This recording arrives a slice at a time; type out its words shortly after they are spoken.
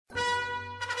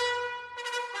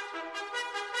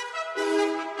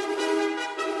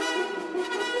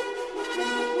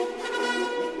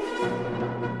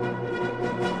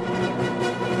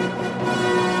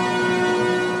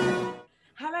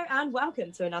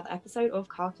welcome to another episode of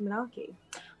Khaki Monarchy.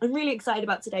 I'm really excited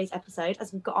about today's episode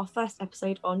as we've got our first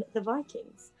episode on the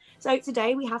Vikings. So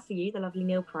today we have for you the lovely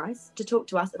Neil Price to talk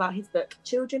to us about his book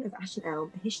Children of Ash and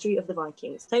Elm, A History of the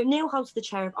Vikings. So Neil holds the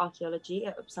chair of archaeology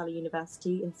at Uppsala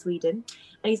University in Sweden,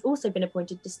 and he's also been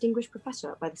appointed Distinguished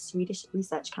Professor by the Swedish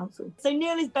Research Council. So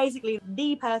Neil is basically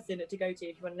the person to go to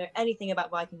if you want to know anything about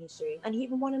Viking history, and he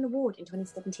even won an award in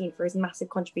 2017 for his massive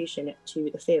contribution to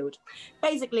the field.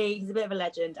 Basically, he's a bit of a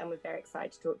legend, and we're very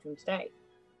excited to talk to him today.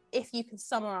 If you can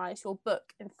summarise your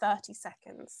book in 30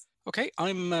 seconds. Okay,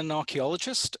 I'm an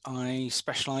archaeologist. I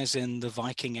specialise in the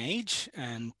Viking Age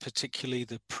and particularly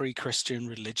the pre-Christian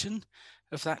religion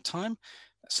of that time.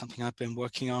 That's something I've been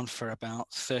working on for about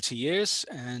 30 years.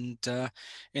 And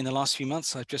in the last few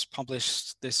months, I've just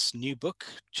published this new book,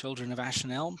 Children of Ash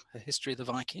and Elm, A History of the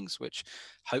Vikings, which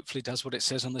hopefully does what it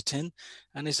says on the tin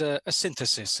and is a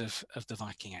synthesis of the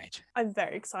Viking Age. I'm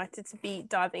very excited to be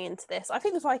diving into this. I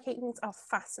think the Vikings are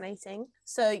fascinating.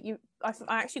 So I'm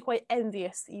actually quite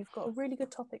envious that you've got a really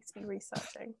good topic to be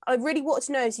researching. I really want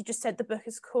to know, as you just said, the book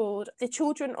is called The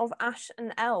Children of Ash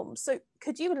and Elm. So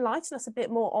could you enlighten us a bit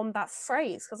more on that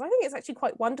phrase? Because I think it's actually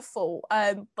quite wonderful.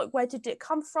 But where did it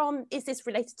come from? Is this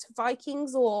related to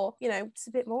Vikings or, just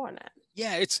a bit more on it?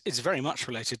 Yeah, it's very much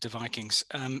related to Vikings.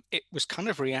 It was kind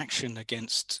of reaction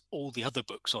against all the other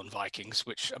books on Vikings,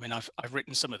 which, I've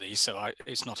written some of these, so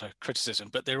it's not a criticism,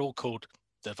 but they're all called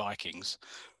The Vikings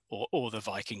or The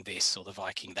Viking this or The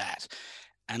Viking that.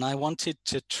 And I wanted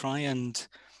to try and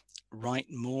write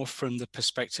more from the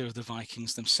perspective of the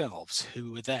Vikings themselves.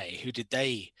 Who were they? Who did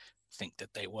they think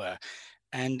that they were?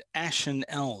 And Ash and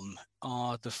Elm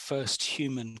are the first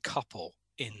human couple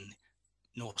in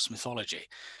Norse mythology.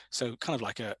 So kind of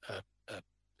like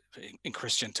in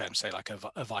Christian terms, say like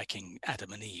a Viking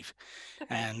Adam and Eve.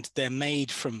 Okay. And they're made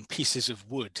from pieces of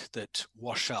wood that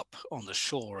wash up on the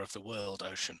shore of the world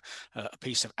ocean, a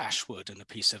piece of ash wood and a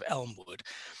piece of elm wood.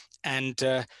 And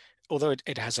although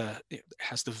it has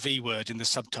the V word in the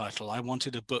subtitle, I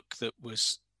wanted a book that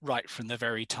was right from the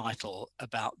very title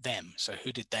about them. So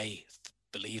who did they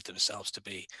believe themselves to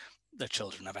be? The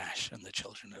children of Ash and the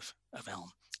children of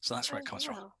Elm. So that's where it comes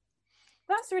from.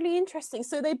 That's really interesting.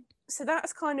 So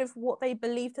that's kind of what they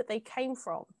believed that they came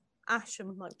from. Ash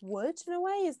and like wood in a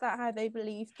way. Is that how they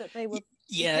believed that they were?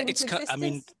 Yeah,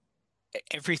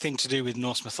 everything to do with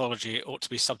Norse mythology ought to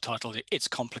be subtitled. It's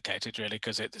complicated, really,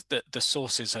 because the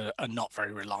sources are not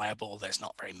very reliable. There's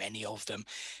not very many of them.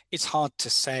 It's hard to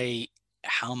say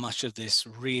how much of this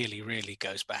really, really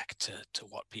goes back to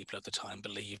what people at the time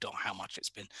believed, or how much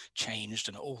it's been changed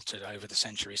and altered over the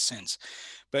centuries since.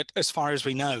 But as far as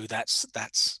we know,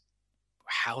 that's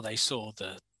how they saw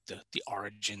the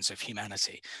origins of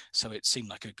humanity. So it seemed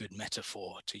like a good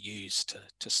metaphor to use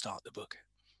to start the book.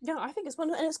 Yeah, I think it's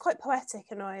wonderful, and it's quite poetic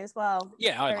in a way as well.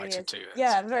 Yeah, I liked it too.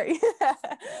 Yeah, very.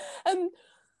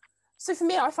 So for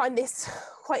me, I find this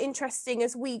quite interesting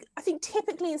I think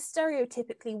typically and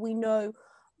stereotypically, we know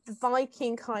the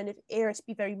Viking kind of era to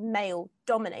be very male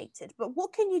dominated. But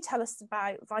what can you tell us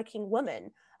about Viking women?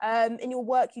 In your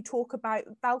work, you talk about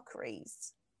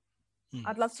Valkyries.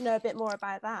 I'd love to know a bit more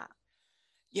about that.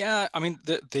 Yeah,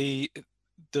 the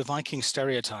Viking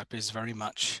stereotype is very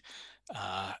much,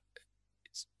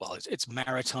 it's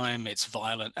maritime, it's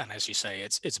violent, and as you say,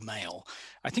 it's male.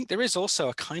 I think there is also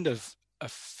a kind of a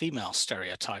female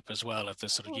stereotype as well of the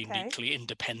sort of uniquely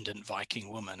independent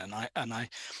Viking woman, and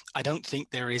I don't think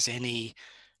there is any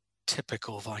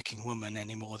typical Viking woman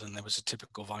any more than there was a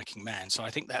typical Viking man. So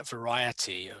I think that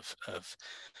variety of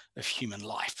human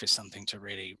life is something to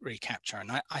really recapture.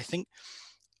 And I think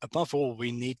above all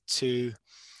we need to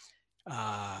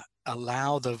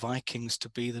allow the Vikings to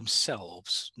be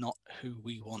themselves, not who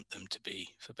we want them to be,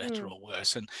 for better or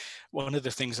worse. And one of the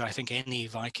things I think any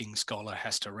Viking scholar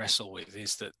has to wrestle with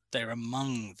is that they're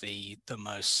among the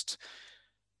most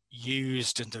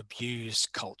used and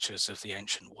abused cultures of the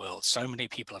ancient world. So many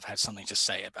people have had something to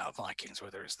say about Vikings,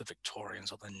 whether it's the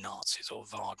Victorians or the Nazis or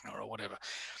Wagner or whatever.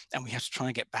 And we have to try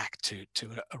and get back to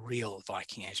a real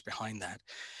Viking age behind that.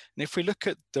 And if we look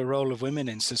at the role of women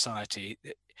in society,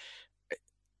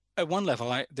 at one level,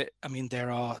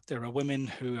 there are women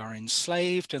who are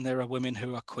enslaved, and there are women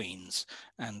who are queens,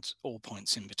 and all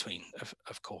points in between,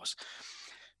 of course.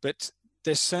 But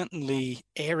there's certainly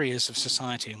areas of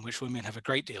society in which women have a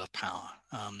great deal of power.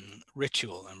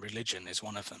 Ritual and religion is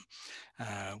one of them.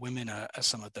 Women are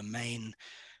some of the main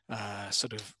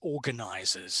sort of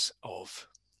organizers of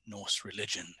Norse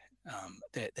religion.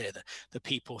 They're the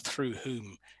people through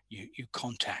whom you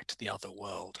contact the other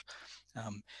world.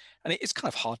 And it's kind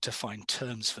of hard to find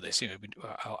terms for this.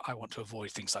 I want to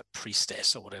avoid things like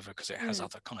priestess or whatever because it has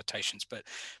other connotations.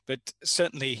 But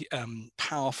certainly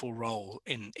powerful role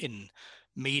in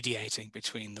mediating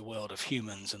between the world of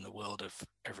humans and the world of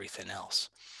everything else.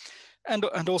 And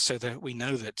also that we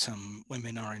know that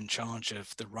women are in charge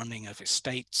of the running of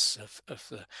estates,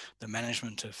 of the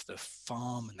management of the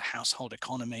farm and the household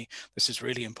economy. This is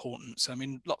really important. So I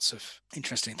mean, lots of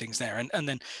interesting things there. And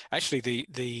then actually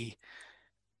the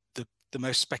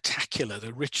most spectacular,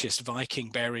 the richest Viking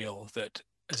burial that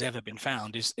has ever been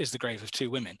found is the grave of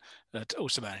two women at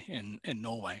Oseberg in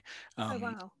Norway. Oh,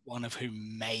 wow. One of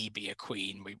whom may be a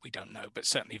queen, we don't know, but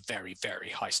certainly very, very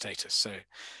high status. So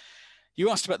you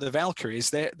asked about the Valkyries.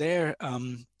 They're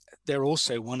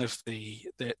also one of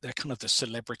they're kind of the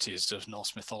celebrities of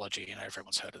Norse mythology. You know,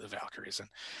 everyone's heard of the Valkyries, and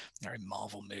they're in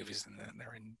Marvel movies and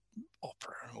they're in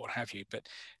opera and what have you. But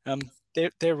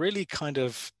they're really kind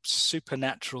of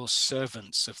supernatural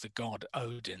servants of the god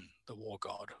Odin, the war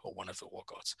god, or one of the war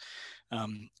gods.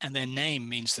 And their name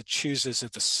means the choosers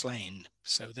of the slain.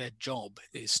 So their job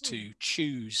is to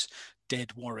choose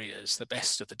dead warriors, the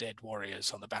best of the dead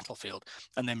warriors on the battlefield,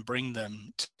 and then bring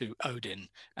them to Odin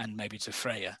and maybe to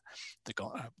Freya,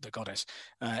 the goddess,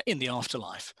 in the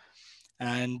afterlife.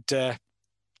 And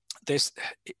there's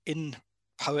in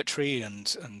poetry and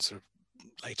sort of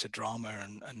later drama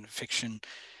and fiction,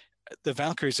 the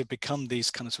Valkyries have become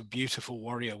these kind of beautiful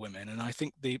warrior women. And I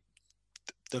think the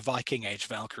Viking Age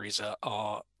Valkyries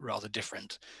are rather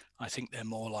different. I think they're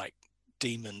more like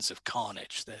demons of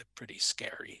carnage. They're pretty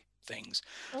scary things.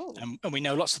 And we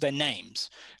know lots of their names,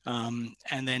 and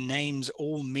their names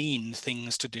all mean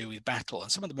things to do with battle,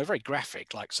 and some of them are very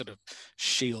graphic, like sort of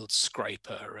shield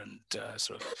scraper and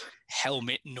sort of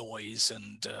helmet noise,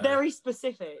 and very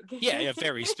specific. yeah,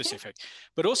 very specific,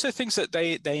 but also things that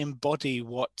they embody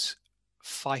what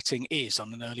fighting is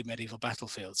on an early medieval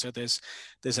battlefield. So there's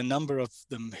a number of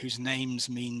them whose names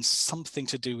mean something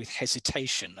to do with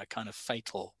hesitation, a kind of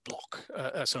fatal block,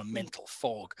 a sort of mental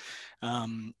fog,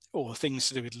 or things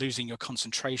to do with losing your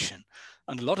concentration.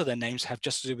 And a lot of their names have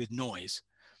just to do with noise,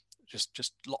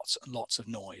 just lots and lots of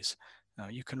noise.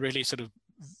 You can really sort of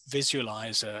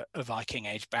visualize a Viking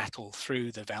Age battle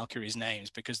through the Valkyries' names,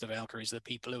 because the Valkyries are the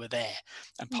people who are there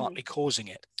and partly causing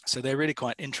it. So they're really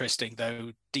quite interesting,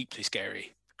 though deeply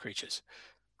scary creatures.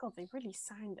 God, they really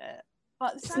sound it.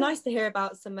 But it's nice to hear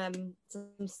about some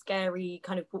scary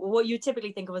kind of what you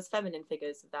typically think of as feminine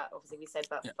figures of that. Obviously, we said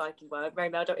about Viking were very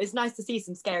male. It's nice to see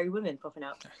some scary women popping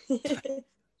out.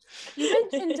 You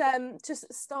mentioned to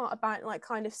start about like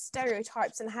kind of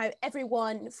stereotypes and how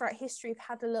everyone throughout history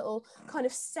have had a little kind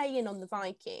of saying on the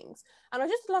Vikings, and I'd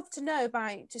just love to know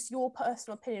about just your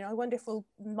personal opinion. I wonder if we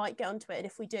might get onto it, and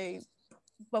if we do,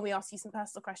 when we ask you some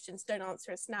personal questions, don't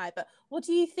answer us now, but what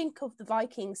do you think of the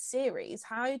Vikings series?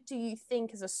 How do you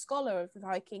think, as a scholar of the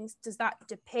Vikings, does that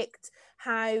depict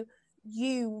how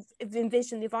you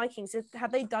envision the Vikings?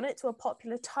 Have they done it to a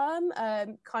popular term,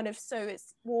 kind of so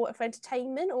it's more of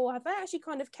entertainment, or have they actually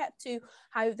kind of kept to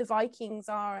how the Vikings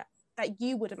are that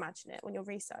you would imagine it when you're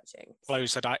researching? Well, I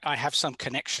said I have some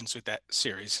connections with that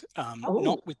series,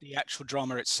 not with the actual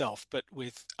drama itself, but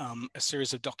with a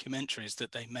series of documentaries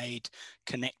that they made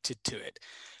connected to it.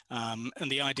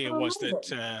 And the idea was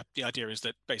that the idea is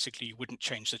that basically you wouldn't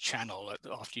change the channel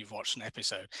after you've watched an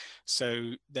episode.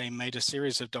 So they made a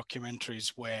series of documentaries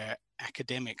where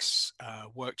academics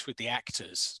worked with the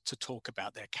actors to talk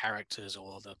about their characters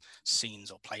or the scenes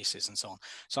or places and so on.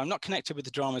 So I'm not connected with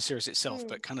the drama series itself,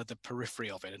 but kind of the periphery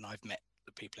of it. And I've met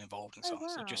the people involved and so on.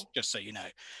 So just so you know.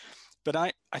 But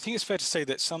I think it's fair to say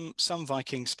that some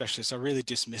Viking specialists are really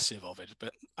dismissive of it,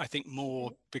 but I think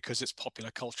more because it's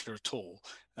popular culture at all,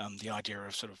 the idea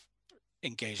of sort of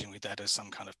engaging with that as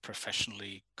some kind of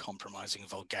professionally compromising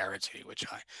vulgarity, which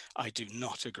I do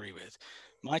not agree with.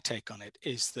 My take on it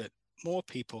is that more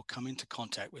people come into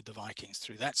contact with the Vikings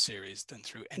through that series than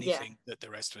through anything that the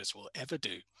rest of us will ever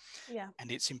do. Yeah.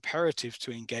 And it's imperative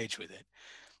to engage with it.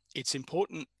 It's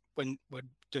important when we're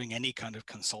doing any kind of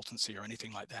consultancy or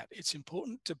anything like that, it's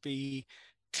important to be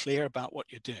clear about what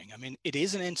you're doing. I mean, it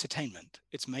is an entertainment.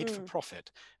 It's made for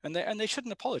profit, and they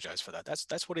shouldn't apologize for that.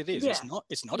 That's what it is. Yeah.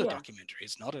 It's not a documentary.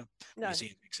 It's not a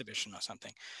museum exhibition or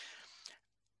something.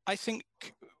 I think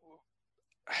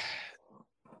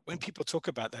when people talk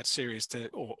about that series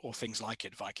or things like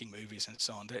it, Viking movies and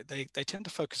so on, they tend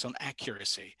to focus on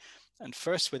accuracy, and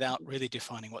first without really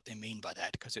defining what they mean by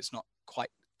that, because it's not quite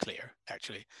clear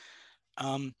actually.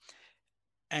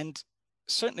 And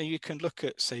certainly you can look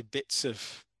at, say, bits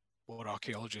of what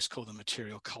archaeologists call the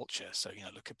material culture. So, you know,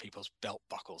 look at people's belt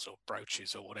buckles or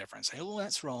brooches or whatever and say, oh,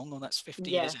 that's wrong, or that's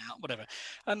 50 years out, whatever.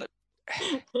 And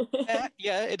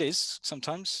Yeah, it is.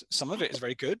 Sometimes some of it is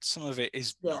very good. Some of it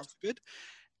is Yeah. not so good.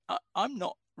 I'm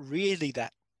not really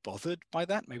that bothered by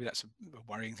that. Maybe that's a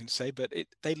worrying thing to say, but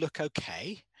they look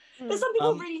okay. But some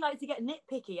people really like to get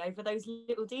nitpicky over those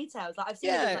little details. Like I've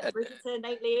seen it with like Bridgerton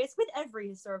lately. It's with every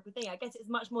historical thing. I guess it's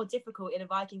much more difficult in a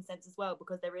Viking sense as well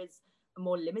because there is a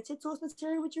more limited source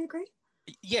material. Would you agree?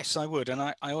 Yes, I would. And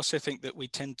I also think that we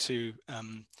tend to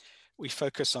we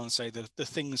focus on, say, the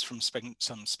things from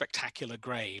some spectacular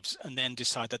graves and then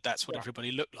decide that that's what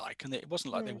everybody looked like. And it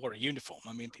wasn't like they wore a uniform.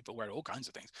 I mean, people wear all kinds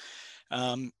of things.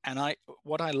 And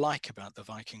what I like about the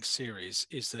Viking series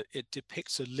is that it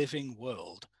depicts a living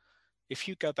world. If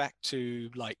you go back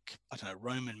to, like, I don't know,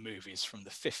 Roman movies from the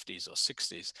 50s or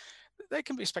 60s, they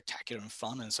can be spectacular and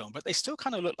fun and so on, but they still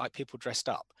kind of look like people dressed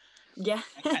up. Yeah.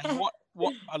 And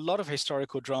what a lot of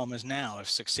historical dramas now have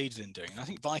succeeded in doing, and I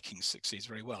think Vikings succeeds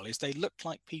very well, is they look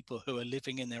like people who are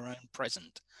living in their own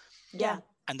present. Yeah.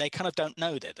 And they kind of don't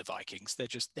know they're the Vikings, they're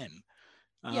just them.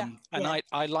 And Yeah.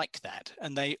 I like that.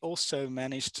 And they also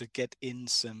managed to get in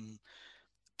some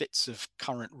bits of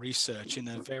current research in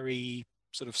a very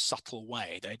sort of subtle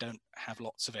way. They don't have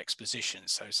lots of exposition.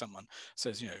 So someone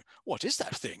says, what is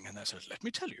that thing? And they say, let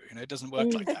me tell you. It doesn't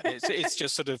work like that. It's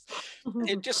just sort of,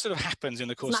 it just sort of happens in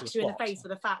the course of the plot. Smash you in the face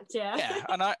with a fact, yeah. Yeah,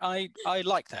 and I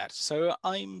like that. So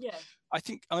I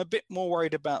think I'm a bit more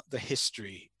worried about the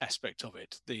history aspect of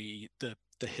it. The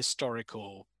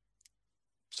historical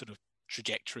sort of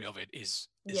trajectory of it is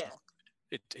not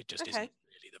good. It just isn't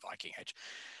really the Viking Age.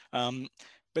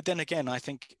 But then again, I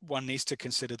think one needs to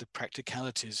consider the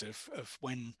practicalities of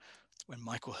when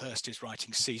Michael Hirst is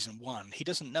writing season 1, he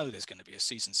doesn't know there's going to be a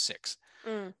season 6.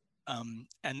 And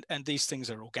these things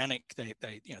are organic. They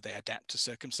adapt to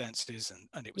circumstances,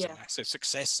 and it was a massive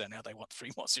success. So now they want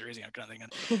 3 more series, kind of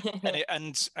thing.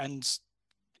 And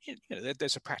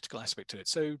there's a practical aspect to it.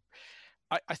 So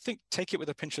I think take it with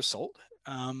a pinch of salt.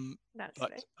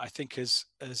 But I think as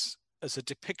a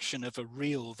depiction of a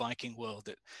real Viking world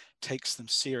that takes them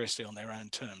seriously on their own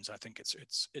terms, I think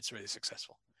it's really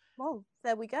successul. Well,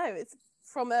 there we go. It's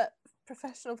from a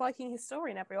professional Viking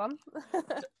historian, everyone.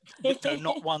 Though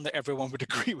not one that everyone would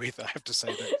agree with, I have to say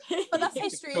that. But that's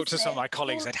history. Talk to some of my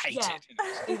colleagues that hate it.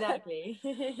 Exactly.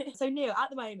 So Neil, at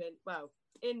the moment, well,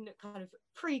 in kind of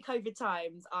pre-COVID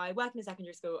times, I work in a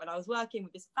secondary school and I was working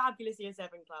with this fabulous Year 7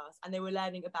 class, and they were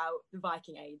learning about the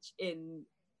Viking Age in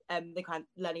they kind of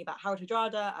learning about Harald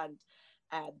Hardrada and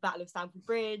Battle of Stamford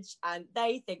Bridge, and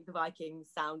they think the Vikings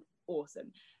sound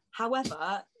awesome.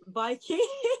 However, Viking,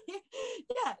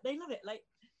 they love it. Like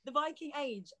the Viking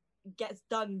Age gets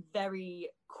done very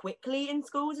quickly in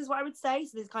schools, is what I would say.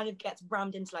 So this kind of gets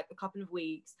rammed into like a couple of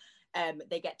weeks.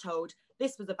 They get told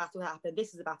this was a battle that happened,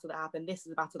 this is a battle that happened, this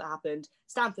is a battle that happened.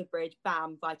 Stamford Bridge,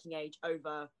 bam, Viking Age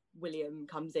over. William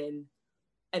comes in,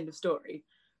 end of story.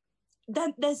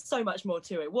 Then there's so much more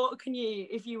to it. What can you,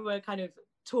 if you were kind of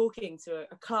talking to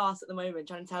a class at the moment,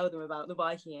 trying to tell them about the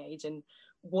Viking Age and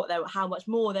how much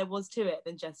more there was to it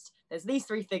than just there's these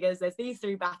 3 figures, there's these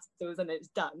 3 battles, and it's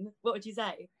done? What would you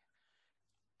say?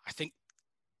 I think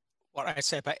what I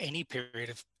say about any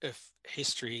period of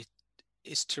history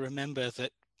is to remember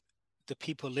that the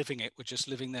people living it were just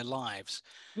living their lives.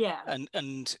 Yeah.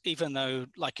 And even though,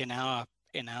 like in our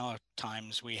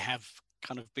times, we have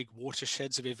kind of big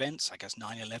watersheds of events, I guess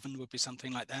 9/11 would be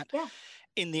something like that. Yeah.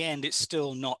 In the end, it's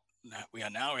still not. We are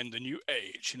now in the new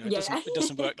age. It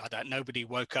doesn't work like that. Nobody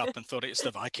woke up and thought it's the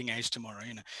Viking Age tomorrow.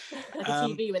 The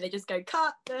TV where they just go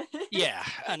cut. Yeah,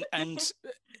 and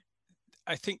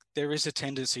I think there is a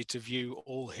tendency to view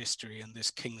all history in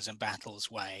this kings and battles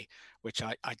way, which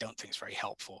I don't think is very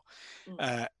helpful.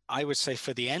 I would say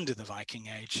for the end of the Viking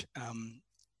Age,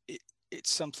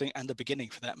 it's something, and the beginning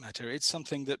for that matter, it's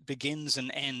something that begins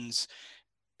and ends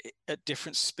at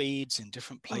different speeds, in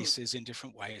different places, in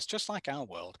different ways, just like our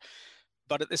world.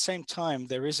 But at the same time,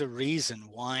 there is a reason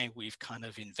why we've kind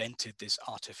of invented this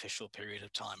artificial period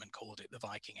of time and called it the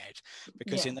Viking Age,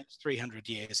 because in those 300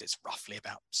 years, it's roughly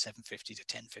about 750 to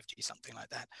 1050, something like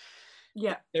that.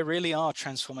 Yeah. There really are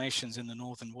transformations in the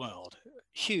northern world,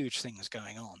 huge things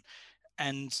going on.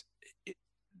 And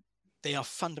they are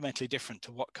fundamentally different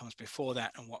to what comes before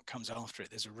that and what comes after it.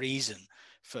 There's a reason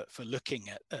for looking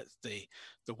at the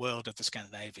world of the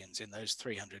Scandinavians in those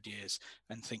 300 years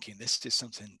and thinking this is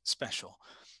something special.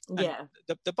 Yeah.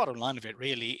 And the bottom line of it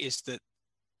really is that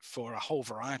for a whole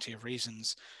variety of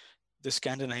reasons, the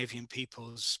Scandinavian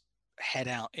peoples head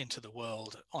out into the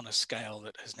world on a scale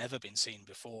that has never been seen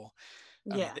before.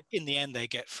 In the end, they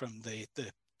get from the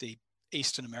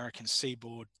Eastern American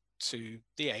seaboard to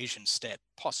the Asian steppe,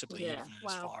 possibly Yeah. even as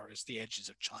Wow. far as the edges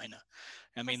of China.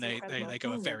 I mean, That's incredible. they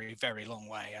go a Mm. very, very long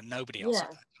way, and nobody else Yeah.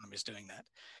 at that time is doing that.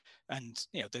 And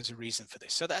there's a reason for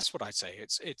this. So that's what I'd say.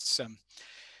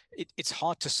 It's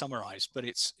hard to summarize, but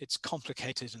it's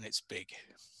complicated and it's big.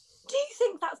 Do you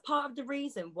think that's part of the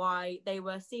reason why they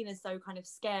were seen as so kind of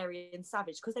scary and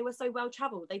savage? Because they were so well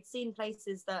traveled. They'd seen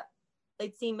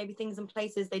maybe things in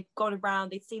places, they'd gone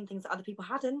around, they'd seen things that other people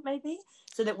hadn't, maybe.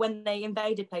 So that when they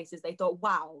invaded places, they thought,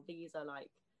 wow, these are like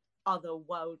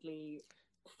otherworldly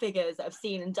figures that have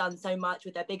seen and done so much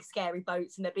with their big scary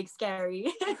boats and their big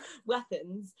scary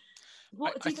weapons.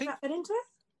 What do you think that fed into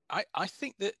it? I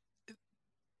think that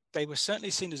they were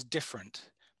certainly seen as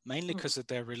different, mainly because of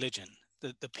their religion.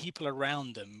 The people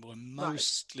around them were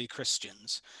mostly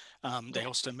Christians. They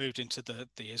also moved into the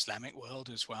Islamic world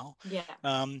as well.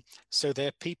 Yeah. So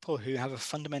they're people who have a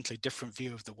fundamentally different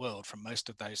view of the world from most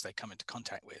of those they come into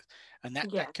contact with, and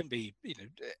that can be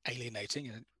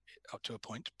alienating up to a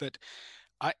point. But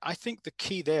I think the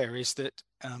key there is that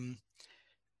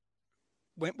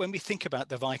when we think about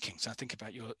the Vikings, I think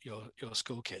about your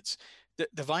school kids.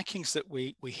 The Vikings that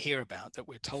we hear about, that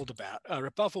we're told about, are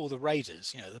above all the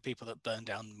raiders. The people that burn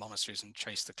down monasteries and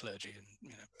chase the clergy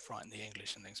and frighten the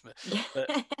English and things.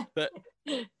 But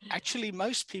actually,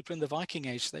 most people in the Viking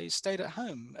Age, they stayed at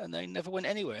home and they never went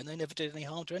anywhere and they never did any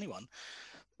harm to anyone.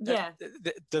 Yeah.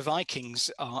 The Vikings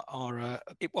are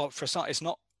well, for a start, it's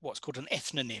not what's called an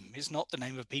ethnonym. Is not the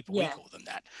name of people. We call them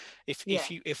that. If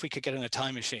we could get in a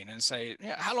time machine and say,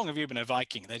 how long have you been a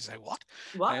Viking? They'd say, what?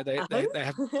 They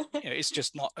have. It's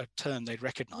just not a term they'd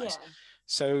recognize. Yeah.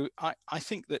 So I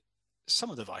think that some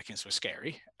of the Vikings were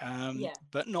scary,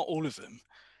 but not all of them.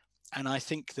 And I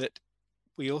think that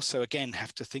we also, again,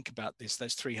 have to think about those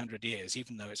 300 years,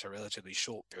 even though it's a relatively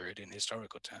short period in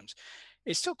historical terms.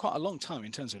 It's still quite a long time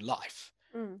in terms of life,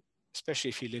 especially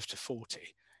if you live to 40.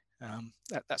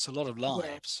 That's a lot of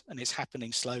lives, and it's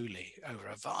happening slowly over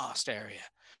a vast area.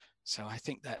 So I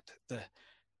think that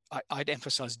I'd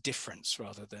emphasize difference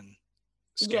rather than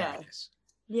scariness.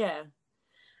 Yeah.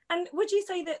 And would you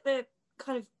say that the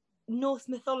kind of Norse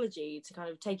mythology, to kind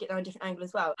of take it down a different angle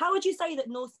as well, how would you say that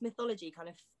Norse mythology kind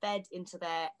of fed into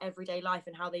their everyday life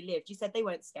and how they lived? You said they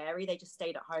weren't scary, they just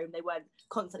stayed at home, they weren't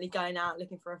constantly going out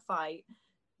looking for a fight.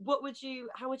 How would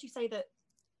you say that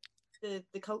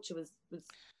the culture was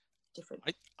different?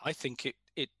 I think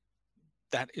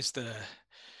that is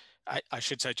I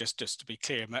should say, just to be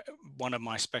clear, one of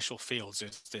my special fields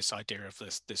is this idea of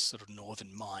this sort of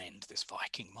northern mind, this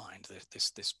Viking mind,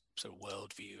 this sort of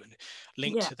worldview, and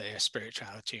linked to their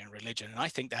spirituality and religion. And I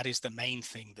think that is the main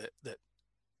thing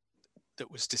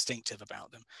that was distinctive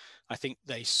about them. I think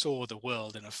they saw the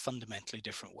world in a fundamentally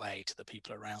different way to the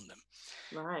people around them.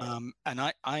 Right. And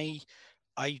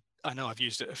I know I've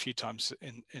used it a few times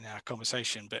in our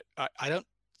conversation, but I don't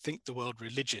think the word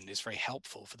religion is very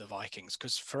helpful for the Vikings,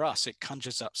 because for us it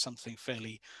conjures up something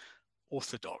fairly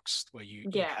orthodox, where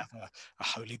you have a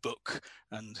holy book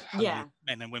and holy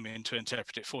men and women to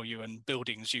interpret it for you, and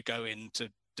buildings you go in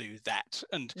to do that,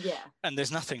 and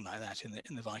there's nothing like that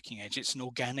in the Viking Age. It's an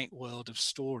organic world of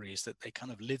stories that they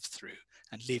kind of live through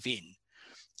and live in.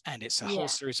 And it's a whole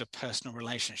series of personal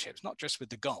relationships, not just with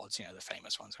the gods, the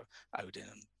famous ones of Odin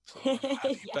and Thor and what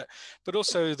have you, but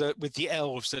also with the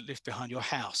elves that live behind your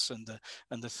house, and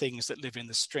the things that live in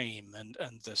the stream, and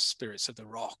the spirits of the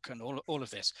rock, and all of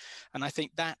this. And I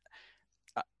think that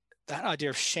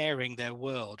idea of sharing their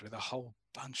world with a whole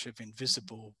bunch of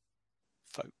invisible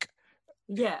folk,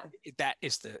 that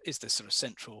is the sort of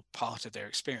central part of their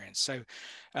experience. So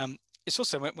it's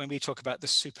also when we talk about the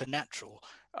supernatural,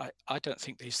 I don't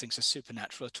think these things are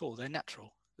supernatural at all. They're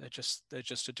natural. They're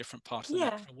just a different part of the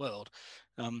natural world.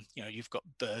 You've got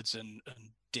birds and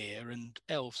deer and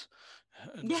elves.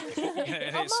 And,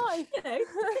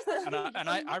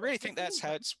 I really think that's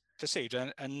how it's perceived.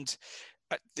 And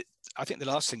I think the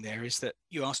last thing there is that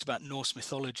you asked about Norse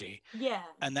mythology. Yeah.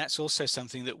 And that's also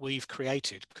something that we've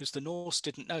created, because the Norse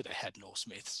didn't know they had Norse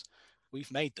myths. We've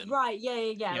made them. Right,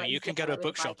 yeah. You can go to a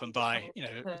bookshop and buy,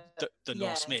 the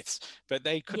Norse myths, but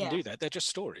they couldn't do that. They're just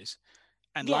stories.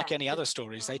 And like any other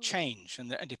stories, they change,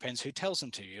 and it depends who tells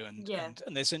them to you. And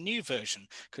there's a new version,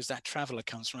 because that traveler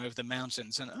comes from over the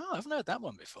mountains, and I haven't heard that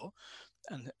one before.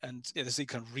 And there's these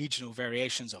kind of regional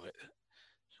variations of it.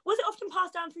 Was it often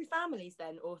passed down through families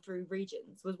then, or through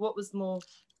regions? What was more?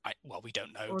 Well, we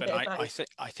don't know, but I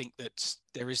think that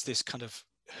there is this kind of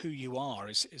who you are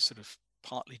is sort of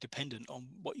partly dependent on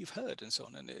what you've heard and so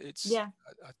on. And it's I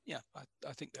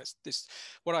think that's this.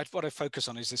 What I focus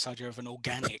on is this idea of an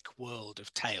organic world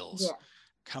of tales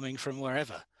coming from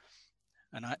wherever,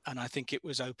 and I think it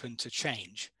was open to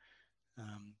change.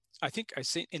 I think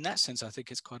in that sense, I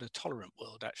think it's quite a tolerant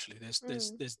world. Actually,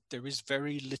 there is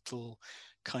very little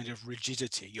kind of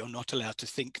rigidity. You're not allowed to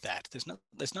think that. There's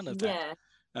none of that.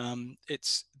 Yeah.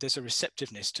 There's a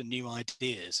receptiveness to new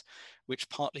ideas, which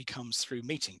partly comes through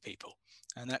meeting people,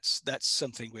 and that's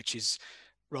something which is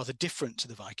rather different to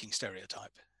the Viking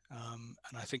stereotype.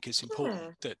 And I think it's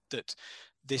important that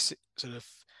this sort of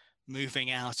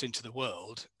moving out into the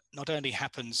world not only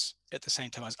happens at the same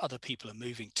time as other people are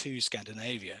moving to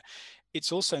Scandinavia,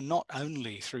 it's also not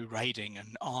only through raiding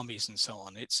and armies and so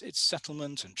on. It's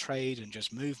settlement and trade and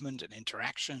just movement and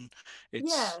interaction.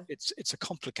 It's a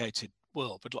complicated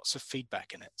world with lots of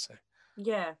feedback in it. So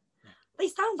yeah. They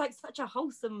sound like such a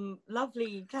wholesome,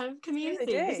 lovely kind of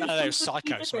community. Yeah, no, they're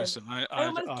psychos, most of them. I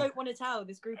almost don't want to tell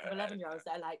this group of 11-year-olds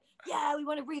that are like, yeah, we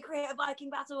want to recreate a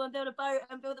Viking battle and build a boat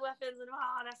and build the weapons and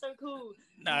they're so cool.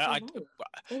 No,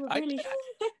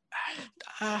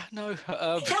 no,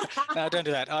 don't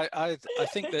do that. I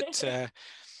think that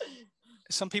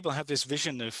some people have this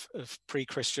vision of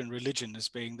pre-Christian religion as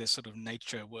being this sort of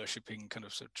nature worshipping kind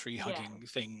of tree hugging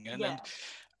thing,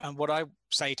 and what I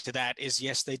say to that is,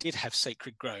 yes, they did have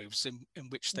sacred groves in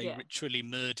which they ritually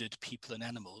murdered people and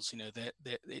animals. You know,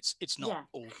 it's not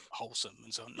all wholesome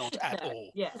and so on, not at all.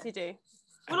 Yeah, as you do.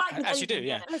 Well, as you do,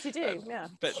 yeah. As you do, yeah.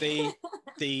 But the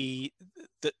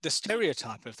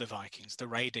stereotype of the Vikings, the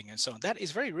raiding and so on, that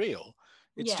is very real.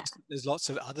 It's just there's lots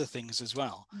of other things as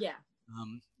well. Yeah.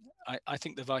 I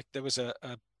think there was a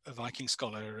Viking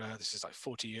scholar, this is like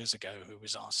 40 years ago, who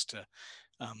was asked to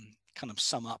kind of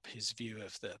sum up his view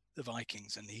of the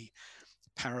Vikings, and he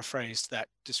paraphrased that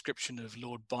description of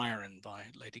Lord Byron by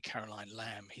Lady Caroline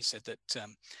Lamb. He said that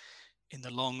in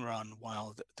the long run,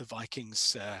 while the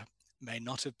Vikings may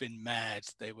not have been mad,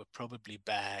 they were probably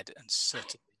bad and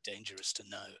certainly dangerous to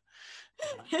know.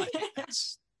 I think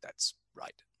that's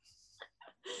right.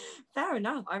 Fair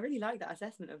enough. I really like that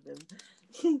assessment of them.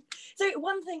 So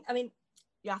one thing, I mean,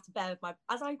 you have to bear with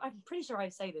I'm pretty sure I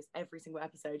say this every single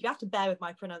episode, you have to bear with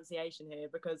my pronunciation here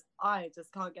because I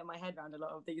just can't get my head around a lot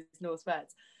of these Norse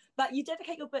words. But you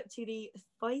dedicate your book to the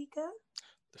Fylgja?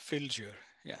 The Fylgja,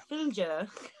 yeah. Fylgja.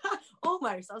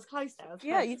 Almost, I was close there.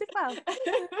 Yeah, you did well.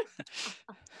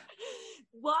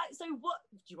 What do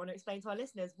you want to explain to our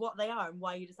listeners what they are and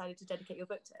why you decided to dedicate your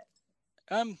book to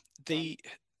it?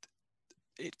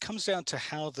 It comes down to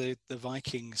how the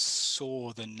Vikings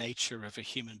saw the nature of a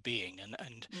human being,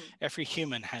 and every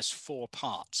human has four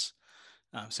parts.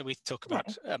 So we talk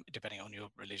about, depending on your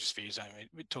religious views,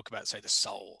 we talk about, say, the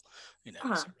soul, it's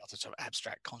a rather sort of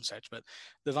abstract concept, but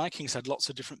the Vikings had lots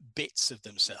of different bits of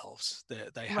themselves.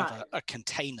 They have a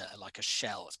container, like a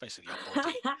shell. It's basically a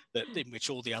body in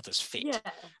which all the others fit.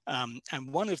 Yeah.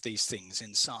 And one of these things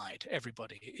inside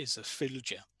everybody is a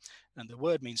fylgja, and the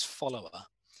word means follower.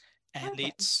 And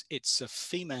it's a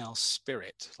female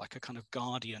spirit, like a kind of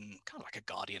guardian, kind of like a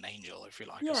guardian angel, if you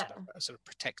like, a sort of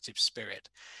protective spirit.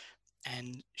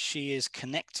 And she is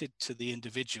connected to the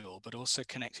individual, but also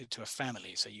connected to a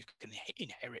family, so you can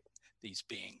inherit these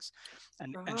beings.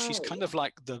 And she's kind of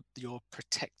like your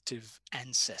protective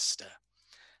ancestor.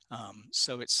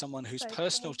 So it's someone who's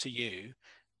personal to you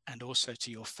and also to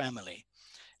your family.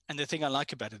 And the thing I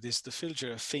like about it is the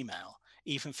Fylgja are female,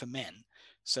 even for men.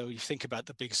 So you think about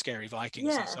the big scary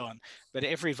Vikings and so on, but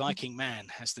every Viking man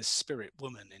has this spirit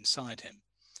woman inside him.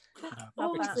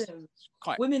 Awesome.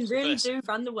 Women really do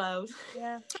run the world.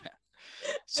 Yeah.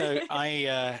 So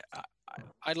I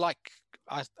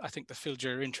think the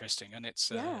Fylgja are interesting, and it's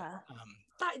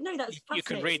that's you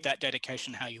can read that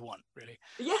dedication how you want, really.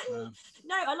 Yeah. That's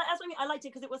what I liked it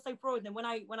because it was so broad. And then when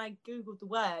I googled the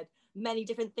word, many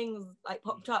different things like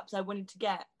popped up, so I wanted to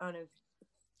get kind of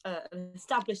an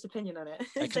established opinion on it.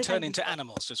 They can turn into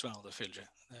animals as well, the Fylgja.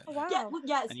 Oh, wow.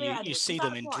 And you see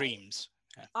them in dreams.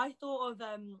 Yeah. I thought of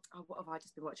what have I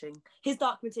just been watching? His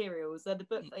Dark Materials, the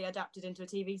book they adapted into a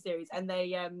TV series, and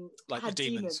they like had the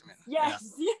demons.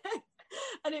 Yes, yeah.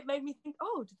 And it made me think,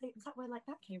 is that where like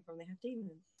that came from? They have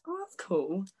demons. Oh, that's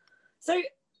cool. So,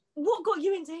 what got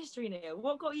you into history, Neil?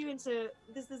 What got you into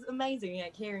this? Is amazing,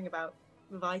 like hearing about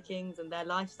the Vikings and their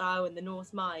lifestyle and the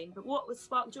Norse mind. But what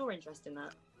sparked your interest in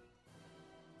that?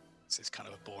 This is kind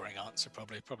of a boring answer,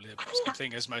 probably the same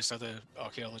thing as most other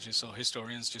archaeologists or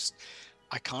historians. Just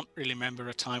I can't really remember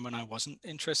a time when I wasn't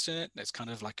interested in it. It's kind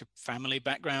of like a family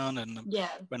background, and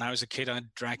when I was a kid,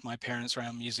 I'd drag my parents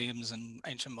around museums and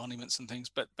ancient monuments and things.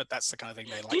 But that's the kind of thing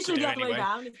they like to do the anyway. other way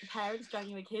around, is the parents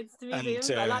dragging the kids to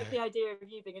museums. I like the idea of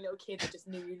you being a little kid that just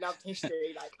knew you loved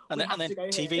history, like and then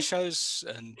TV shows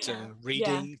and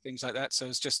reading things like that. So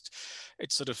it's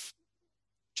sort of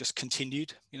just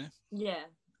continued, Yeah.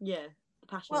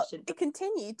 passion Well, shouldn't it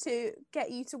continued to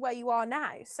get you to where you are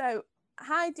now. So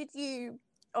how did you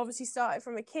obviously started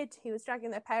from a kid who was dragging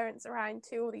their parents around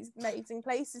to all these amazing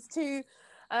places to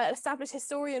established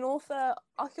historian, author,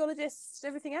 archaeologist,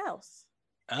 everything else?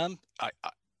 I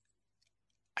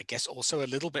guess also a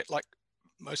little bit like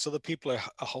most other people,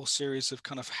 a whole series of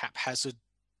kind of haphazard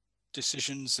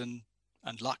decisions and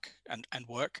luck and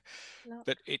work. No.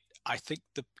 But I think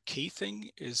the key thing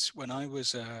is when I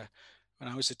was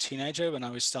a teenager, when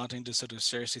I was starting to sort of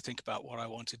seriously think about what I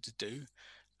wanted to do,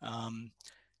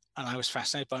 and I was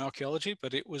fascinated by archaeology,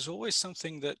 but it was always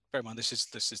something that, bear in mind, this is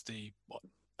the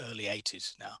early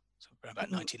 80s now, so about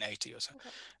 1980 or so.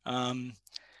 Okay.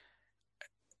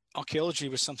 Archaeology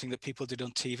was something that people did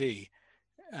on TV,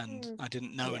 and I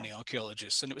didn't know Yeah. any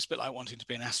archaeologists, and it was a bit like wanting to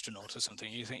be an astronaut or something.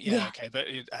 You think, Yeah. okay, but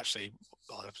actually,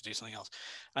 I'll have to do something else.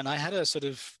 And I had a sort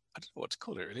of, I don't know what to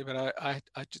call it really, but I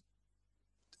just,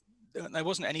 there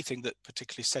wasn't anything that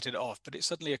particularly set it off, but it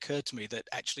suddenly occurred to me that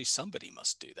actually somebody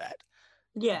must do that.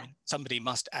 Yeah. I mean, somebody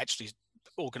must actually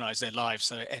organize their lives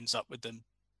so it ends up with them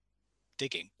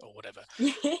digging or whatever.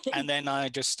 And then I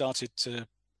just started to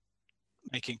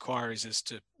make inquiries as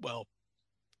to, well,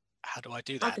 how do I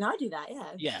do that? How can I do that?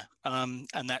 Yeah. Yeah.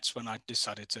 And that's when I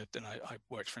decided to, then I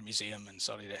worked for a museum and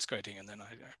started excavating, and then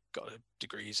I got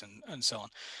degrees and so on.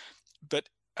 But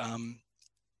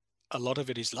a lot of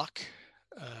it is luck.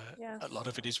 A lot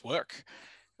of it is work.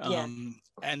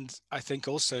 And I think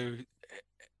also,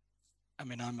 I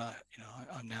mean, I'm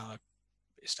now a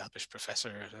established professor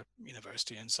at a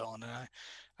university and so on. And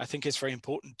I think it's very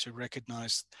important to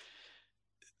recognize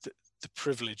the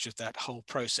privilege of that whole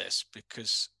process,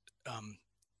 because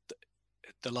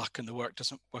the luck and the work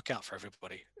doesn't work out for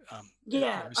everybody. There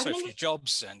are so few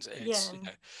jobs, and it's,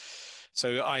 so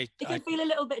it can feel a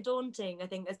little bit daunting, I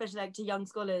think, especially like to young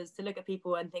scholars, to look at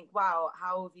people and think, wow,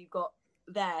 how have you got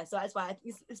there? So that's why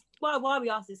it's why we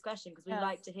ask this question, because we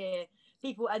like to hear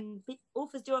people, and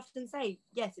authors do often say,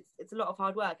 yes, it's a lot of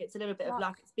hard work, it's a little bit of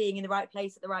luck, it's being in the right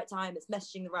place at the right time, it's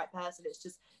messaging the right person, it's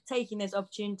just taking those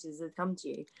opportunities that come to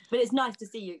you. But it's nice to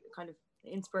see you kind of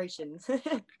inspirations.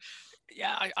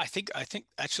 Yeah, I think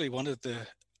actually one of the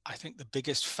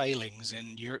biggest failings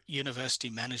in your university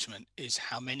management is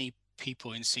how many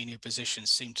people in senior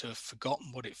positions seem to have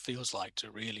forgotten what it feels like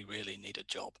to really, really need a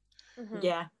job.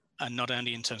 Yeah. And not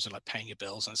only in terms of like paying your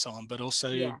bills and so on, but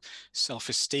also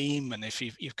self-esteem. And if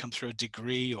you've come through a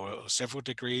degree or several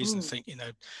degrees, and think,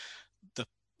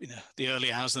 the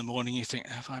early hours of the morning, you think,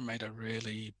 have I made a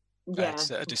really bad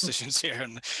set of decisions here,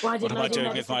 and what am I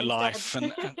doing with my life?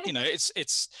 And it's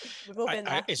we've all been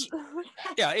there.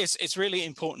 It's really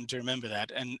important to remember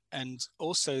that, and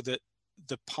also that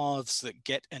the paths that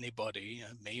get anybody,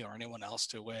 me or anyone else,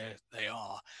 to where they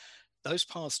are, those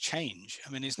paths change. I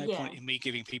mean, there's no point in me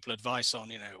giving people advice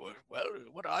on, well,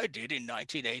 what I did in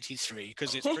 1983,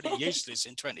 because it's pretty useless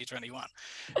in 2021.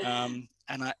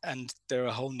 And there are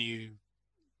a whole new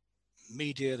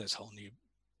media, there's whole new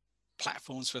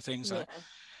platforms for things.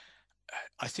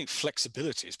 I think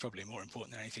flexibility is probably more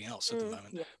important than anything else at the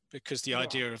moment, because the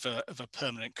idea of a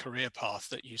permanent career path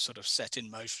that you sort of set in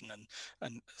motion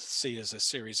and see as a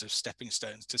series of stepping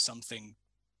stones to something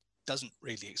doesn't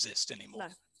really exist anymore.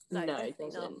 No, it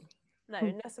doesn't.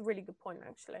 No, that's a really good point,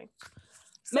 actually.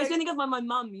 So, makes me think of my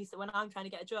mum used to, when I'm trying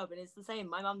to get a job, and it's the same.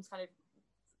 My mum's kind of,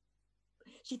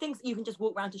 she thinks you can just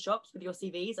walk around to shops with your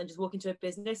CVs and just walk into a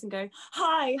business and go,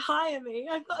 hi, hire me,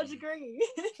 I've got a degree.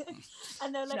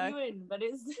 And they'll let you in. But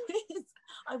it's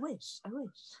I wish.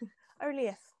 Only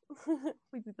if.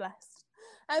 We'd be blessed.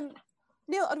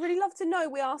 Neil, I'd really love to know,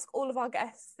 we ask all of our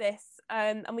guests this,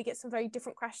 and we get some very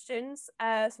different questions,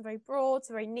 some very broad,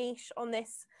 some very niche on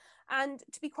this. And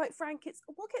to be quite frank, it's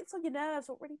what gets on your nerves,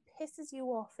 what really pisses you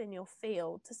off in your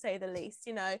field, to say the least.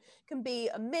 It can be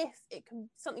a myth, it can be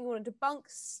something you want to debunk,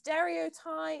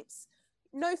 stereotypes,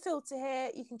 no filter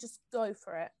here, you can just go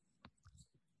for it.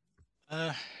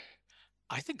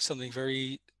 I think something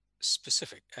very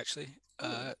specific, actually.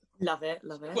 Love it.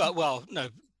 Well, no,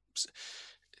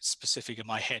 specific in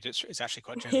my head, it's actually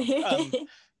quite general.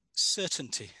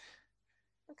 Certainty.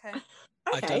 Okay.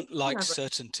 I don't like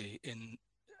certainty in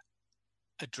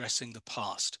addressing the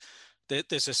past.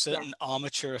 There's a certain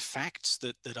armature of facts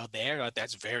that are there.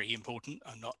 That's very important.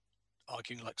 I'm not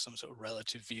arguing like some sort of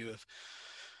relative view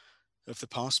of the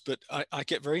past, but I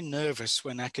get very nervous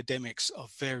when academics are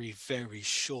very, very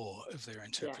sure of their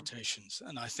interpretations.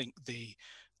 And I think the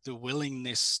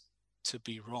willingness to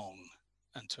be wrong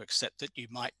and to accept that you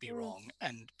might be wrong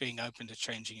and being open to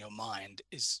changing your mind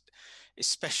is,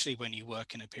 especially when you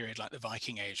work in a period like the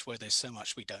Viking Age where there's so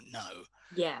much we don't know,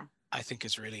 I think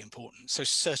is really important. So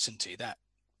certainty, that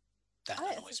that I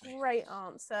think annoys it's a me. great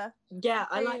answer. Yeah,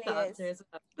 I like really that is. answer as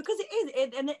well. Because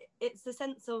it's the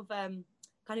sense of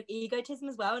kind of egotism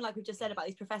as well. And like we've just said about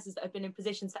these professors that have been in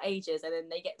positions for ages, and then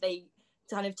they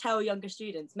kind of tell younger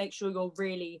students, make sure you're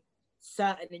really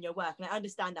certain in your work. And I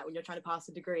understand that when you're trying to pass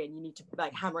a degree and you need to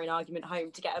like hammer an argument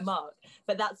home to get a mark.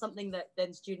 But that's something that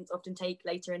then students often take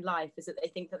later in life, is that they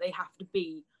think that they have to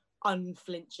be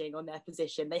unflinching on their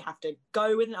position. They have to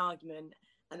go with an argument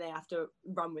and they have to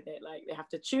run with it. Like they have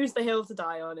to choose the hill to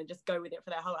die on and just go with it for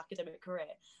their whole academic career.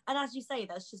 And as you say,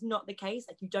 that's just not the case.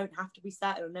 Like you don't have to be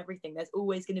certain on everything. There's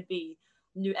always going to be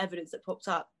new evidence that pops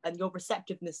up, and your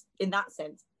receptiveness in that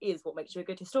sense is what makes you a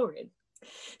good historian.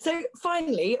 So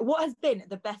finally, what has been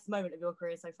the best moment of your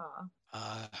career so far?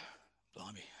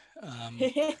 Blimey. I'm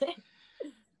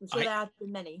sure there have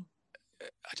been many.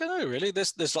 I don't know, really.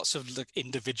 There's lots of like,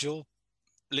 individual,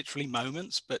 literally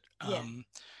moments, but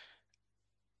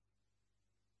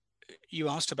you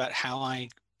asked about how I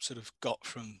sort of got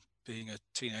from being a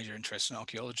teenager interested in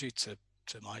archaeology to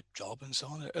my job and so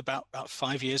on. About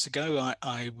 5 years ago,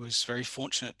 I was very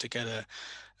fortunate to get a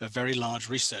very large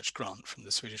research grant from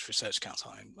the Swedish Research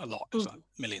Council. I mean, a lot, it's like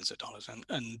millions of dollars,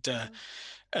 and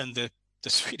the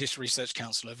Swedish Research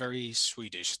Council are very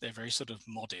Swedish. They're very sort of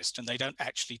modest, and they don't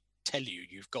actually tell you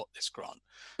you've got this grant.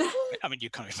 I mean, you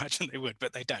can't imagine they would,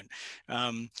 but they don't.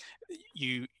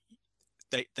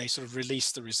 They sort of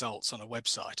release the results on a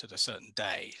website at a certain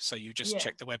day. So you just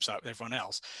check the website with everyone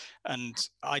else. And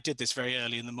I did this very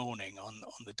early in the morning on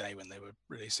the day when they were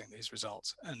releasing these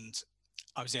results. And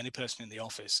I was the only person in the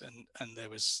office, and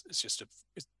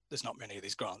there's not many of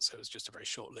these grants. So it was just a very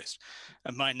short list.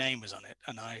 And my name was on it.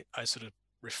 And I sort of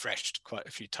refreshed quite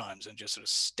a few times and just sort of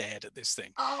stared at this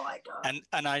thing. Oh my God.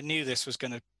 And I knew this was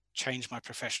going to change my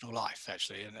professional life,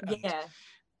 actually.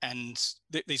 And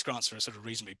these grants are a sort of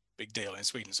reasonably big deal in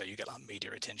Sweden, so you get like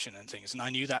media attention and things. And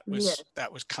I knew that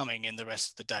was coming in the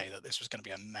rest of the day, that this was going to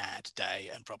be a mad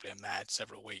day and probably a mad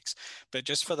several weeks. But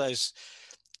just for those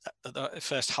the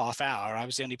first half hour, I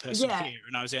was the only person here,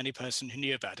 and I was the only person who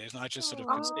knew about it, and I just sort of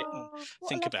could sit and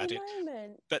think about it.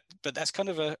 Moment. But that's kind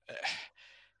of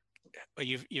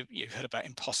you've heard about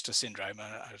imposter syndrome.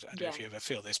 I don't know if you ever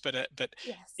feel this, but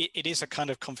yes. it is a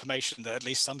kind of confirmation that at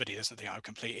least somebody doesn't think I'm a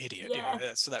complete idiot.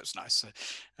 Yeah. So that was nice.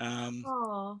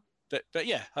 But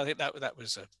yeah, I think that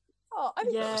was a. Oh, I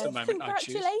mean, that was the moment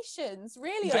congratulations!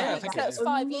 Really, yeah, I think that was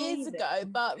 5 years amazing. ago,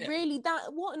 but really,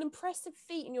 what an impressive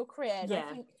feat in your career. Yeah.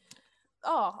 I think,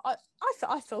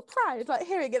 I feel proud, like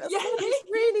hearing it. That's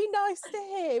really nice to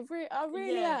hear. I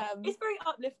really am. It's very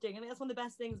uplifting. I think that's one of the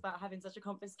best things about having such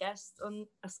accomplished guests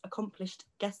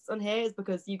on here, is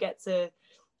because you get to.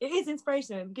 It is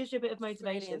inspirational. It gives you a bit of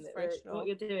motivation that what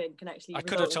you're doing can actually. I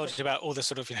could have told you about all the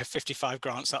sort of 55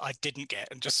 grants that I didn't get,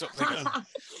 and just sort of think,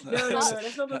 no,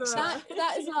 that's not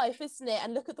that is life, isn't it?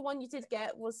 And look at the one you did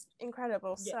get, was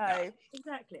incredible. So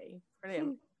exactly,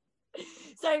 brilliant.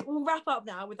 So we'll wrap up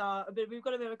now with we've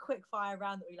got a bit of a quick fire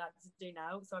round that we like to do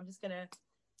now. So I'm just gonna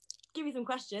give you some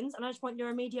questions, and I just want your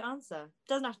immediate answer. It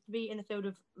doesn't have to be in the field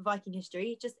of Viking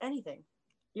history, just anything.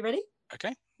 You ready?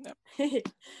 Okay. Yep.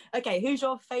 Okay, who's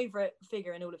your favourite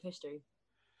figure in all of history?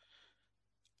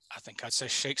 I think I'd say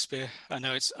Shakespeare. I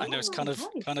know it's kind of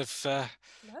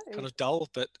dull,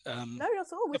 but no, not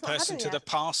at all. the person to the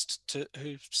past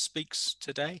who speaks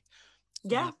today,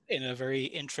 in a very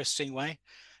interesting way,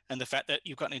 and the fact that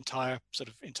you've got an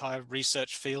entire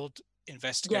research field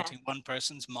investigating one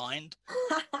person's mind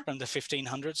from the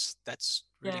 1500s. That's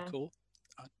really cool.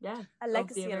 Yeah, a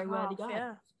legacy and a half.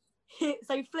 Yeah.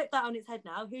 So flip that on its head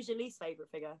now. Who's your least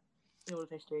favourite figure in all of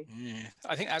history? Yeah,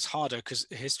 I think that's harder because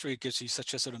history gives you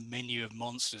such a sort of menu of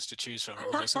monsters to choose from,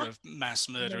 all the sort of mass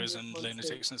murderers and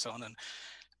lunatics and so on. And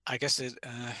I guess I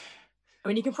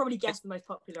mean, you can probably guess the most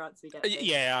popular answer we get.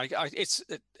 Yeah,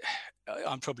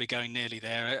 I'm probably going nearly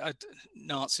there.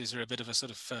 Nazis are a bit of a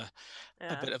sort of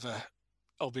a bit of a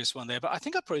obvious one there, but I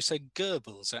think I'd probably say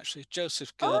Goebbels, actually.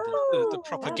 Joseph Goebbels, the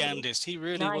propagandist. He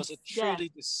really was a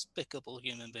truly despicable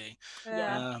human being.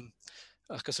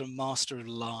 Like a sort of master of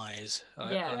lies.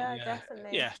 Definitely.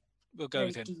 Yeah, we'll go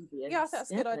with him. Devious. Yeah,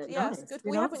 that's good. That's good.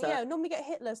 We haven't normally get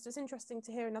hit list. It's interesting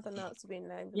to hear another Nazi being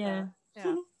named. Yeah.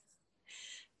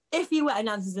 If you were, and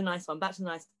now this is a nice one, back to the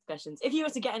nice questions. If you were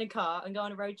to get in a car and go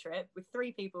on a road trip with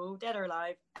 3 people, dead or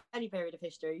alive, any period of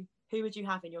history, who would you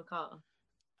have in your car?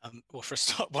 Well, for a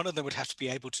start, one of them would have to be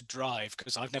able to drive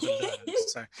because I've never learned.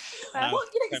 So, Well,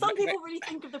 so some people really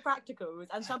think of the practicals,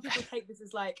 and some people take this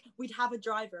as like we'd have a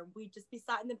driver and we'd just be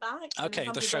sat in the back. And okay,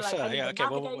 some the people are like, chauffeur. I need Yeah, a okay.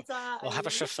 Well, navigator, we'll have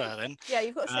a chauffeur then. Yeah,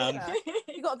 you've got a chauffeur.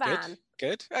 You've got a van.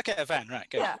 Good. Okay, a van. Right.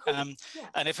 Good. Yeah. Yeah.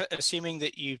 And if assuming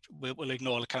that you will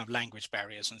ignore the kind of language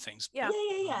barriers and things. Yeah.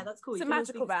 Yeah. That's cool. It's a You can all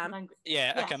magical speak the same van. language.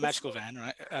 Yeah. Yeah, Okay, it's magical cool. van.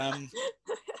 Right.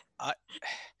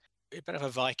 A bit of a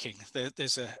Viking.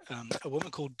 There's a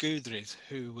woman called Gudrid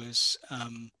who was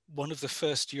one of the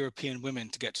first European women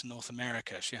to get to North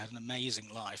America. She had an amazing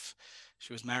life.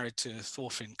 She was married to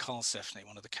Thorfinn Karlsefni,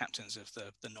 one of the captains of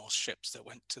the Norse ships that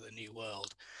went to the New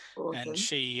World. Awesome. And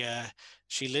she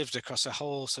lived across a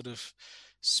whole sort of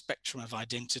spectrum of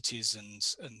identities, and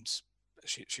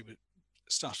she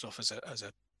started off as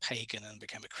a pagan and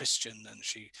became a Christian, and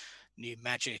she knew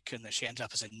magic, and then she ended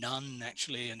up as a nun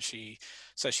actually, and she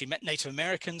met Native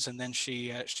Americans, and then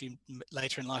she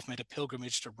later in life made a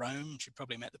pilgrimage to Rome. She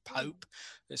probably met the Pope.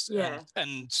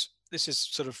 And this is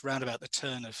sort of round about the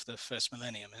turn of the first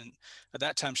millennium, and at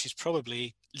that time she's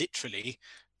probably literally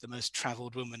the most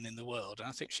traveled woman in the world, and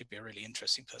I think she'd be a really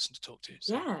interesting person to talk to.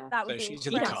 So, yeah, that would be she's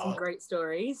in the car. Some great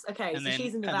stories. Okay, and so then,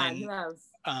 she's in the van. Who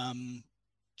else?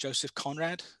 Joseph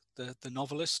Conrad, the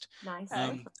novelist. Nice.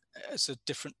 It's a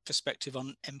different perspective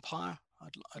on empire.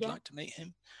 I'd like to meet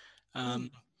him.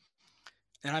 And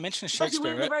I mentioned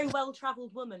Shakespeare. With a very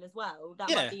well-travelled woman as well. That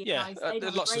might be nice.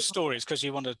 There's lots of stories because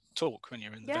you want to talk when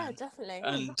you're in the van. Yeah, definitely.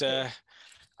 And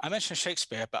I mentioned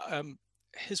Shakespeare, but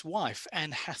his wife,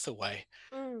 Anne Hathaway,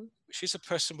 she's a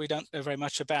person we don't know very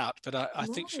much about, but I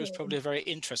think she was probably a very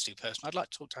interesting person. I'd like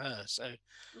to talk to her.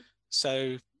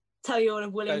 So tell you all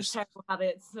of William's terrible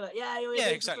habits. But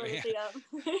exactly. Yeah.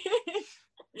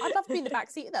 I'd love to be in the back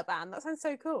seat of that van. That sounds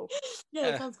so cool.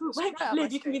 Yeah, that sounds cool.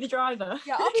 Liv, you can be the driver.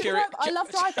 Yeah, I'll be the driver. I love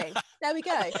driving. There we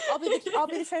go. I'll be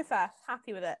the chauffeur.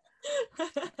 Happy with it.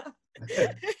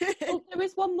 Well, there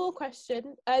is one more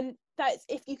question. That's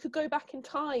if you could go back in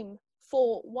time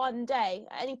for one day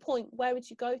at any point, where would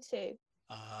you go to?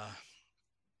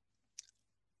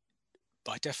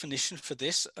 By definition, for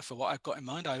what I've got in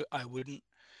mind, I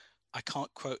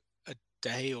can't quote a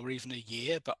day or even a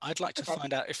year, but I'd like to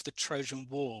find out if the Trojan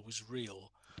War was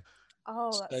real.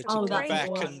 That's go back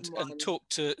and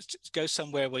go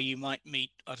somewhere where you might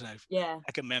meet, I don't know,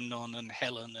 Agamemnon and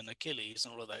Helen and Achilles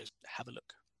and all of those. Have a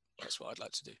look. That's what I'd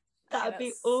like to do. That would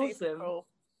be awesome. Cool.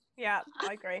 Yeah,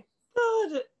 I agree.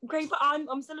 God, great. But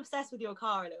I'm still obsessed with your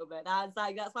car a little bit. I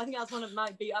think that's one of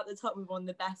might be at the top with one of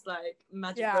the best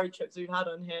magic road trips we've had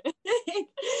on here.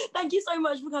 Thank you so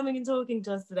much for coming and talking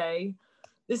to us today.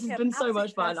 This has been so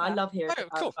much fun. I love hearing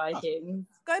about Vikings.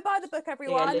 Go buy the book,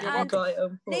 everyone.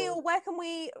 And Neil, where can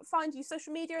we find you?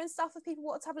 Social media and stuff if people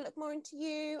want to have a look more into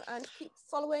you and keep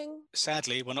following.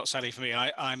 Sadly, well, not sadly for me.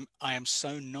 I am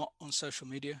so not on social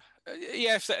media.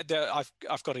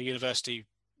 I've got a university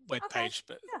webpage,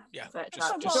 but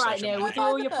just right, Neil. We'll do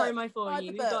all your promo for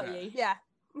you. We've got you. Yeah.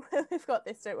 We've got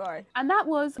this, don't worry. And that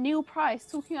was Neil Price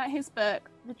talking about his book,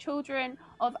 The Children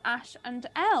of Ash and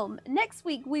Elm. Next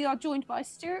week, we are joined by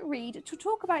Stuart Reid to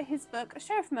talk about his book,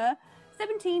 Sheriff Muir,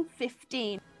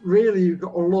 1715. Really, you've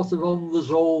got a lot of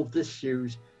unresolved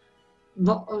issues,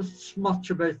 not as much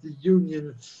about the Union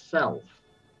itself,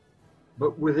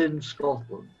 but within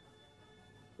Scotland.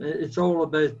 It's all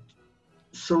about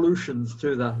solutions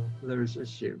to those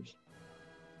issues.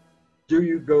 Do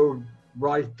you go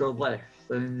right or left?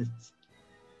 And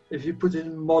if you put it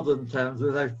in modern terms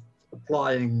without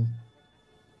applying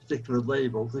particular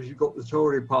labels, if you've got the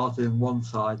Tory party on one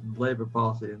side and the Labour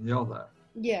party on the other,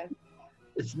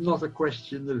 it's not a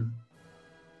question of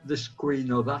this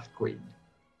queen or that queen.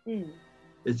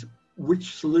 It's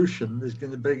which solution is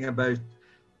going to bring about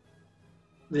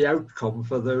the outcome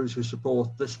for those who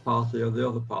support this party or the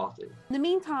other party. In the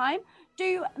meantime,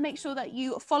 do make sure that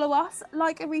you follow us,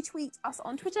 like and retweet us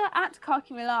on Twitter at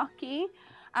Khaki Malarkey.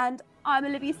 And I'm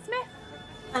Olivia Smith.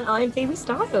 And I'm Phoebe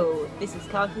Style. This is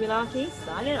Khaki Malarkey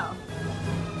signing off.